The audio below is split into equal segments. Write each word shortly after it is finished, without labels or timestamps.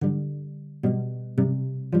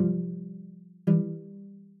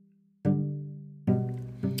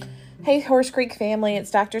Hey, Horse Creek family, it's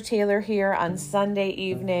Dr. Taylor here on Sunday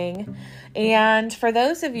evening. And for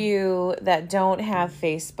those of you that don't have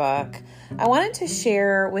Facebook, I wanted to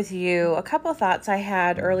share with you a couple thoughts I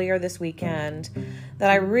had earlier this weekend that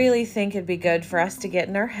I really think it'd be good for us to get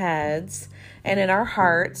in our heads and in our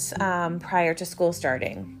hearts prior to school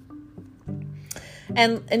starting.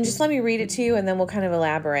 And just let me read it to you and then we'll kind of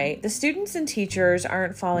elaborate. The students and teachers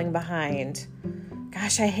aren't falling behind.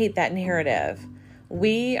 Gosh, I hate that narrative.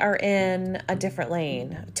 We are in a different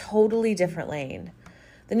lane, a totally different lane.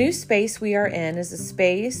 The new space we are in is a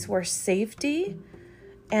space where safety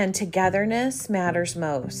and togetherness matters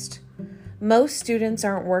most. Most students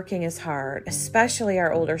aren't working as hard, especially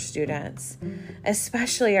our older students,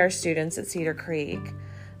 especially our students at Cedar Creek.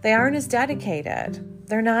 They aren't as dedicated.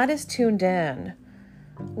 They're not as tuned in.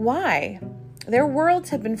 Why? Their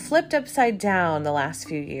worlds have been flipped upside down the last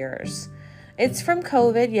few years. It's from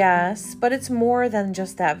COVID, yes, but it's more than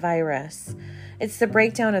just that virus. It's the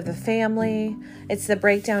breakdown of the family. It's the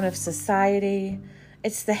breakdown of society.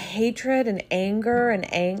 It's the hatred and anger and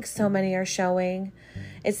angst so many are showing.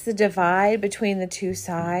 It's the divide between the two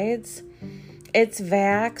sides. It's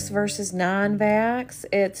vax versus non-vax.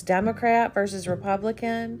 It's Democrat versus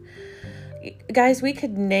Republican. Guys, we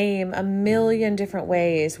could name a million different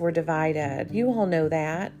ways we're divided. You all know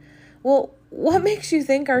that. Well, what makes you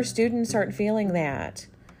think our students aren't feeling that?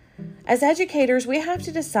 As educators, we have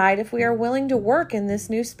to decide if we are willing to work in this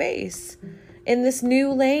new space, in this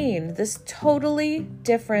new lane, this totally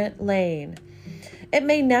different lane. It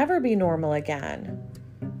may never be normal again.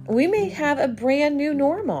 We may have a brand new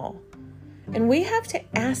normal. And we have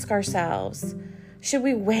to ask ourselves, should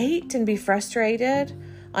we wait and be frustrated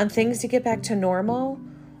on things to get back to normal?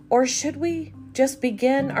 Or should we just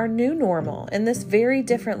begin our new normal in this very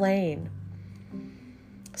different lane?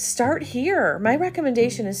 Start here. My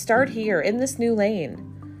recommendation is start here in this new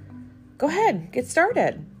lane. Go ahead, get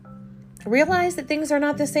started. Realize that things are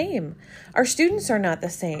not the same. Our students are not the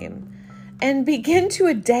same. And begin to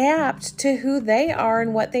adapt to who they are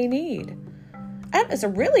and what they need. That is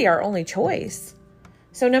really our only choice.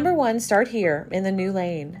 So 1, start here in the new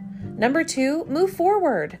lane. 2, move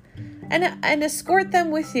forward and escort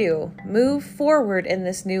them with you. Move forward in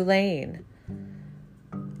this new lane.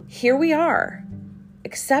 Here we are.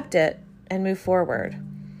 Accept it and move forward.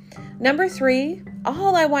 3,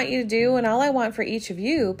 all I want you to do and all I want for each of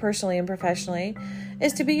you, personally and professionally,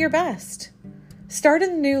 is to be your best. Start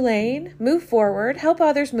in the new lane, move forward, help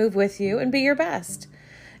others move with you, and be your best.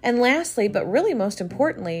 And lastly, but really most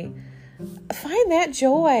importantly, find that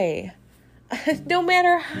joy. No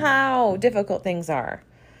matter how difficult things are.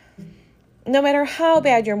 No matter how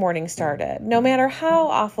bad your morning started, no matter how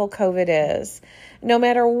awful COVID is, no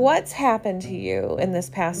matter what's happened to you in this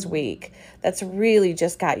past week that's really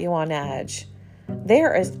just got you on edge,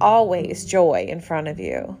 there is always joy in front of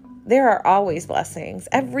you. There are always blessings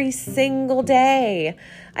every single day.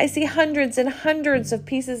 I see hundreds and hundreds of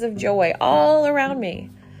pieces of joy all around me.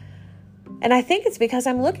 And I think it's because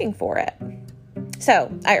I'm looking for it.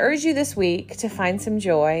 So I urge you this week to find some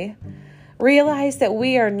joy. Realize that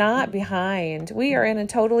we are not behind. We are in a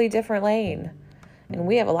totally different lane, and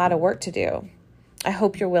we have a lot of work to do. I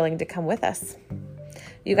hope you're willing to come with us.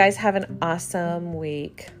 You guys have an awesome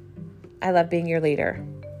week. I love being your leader.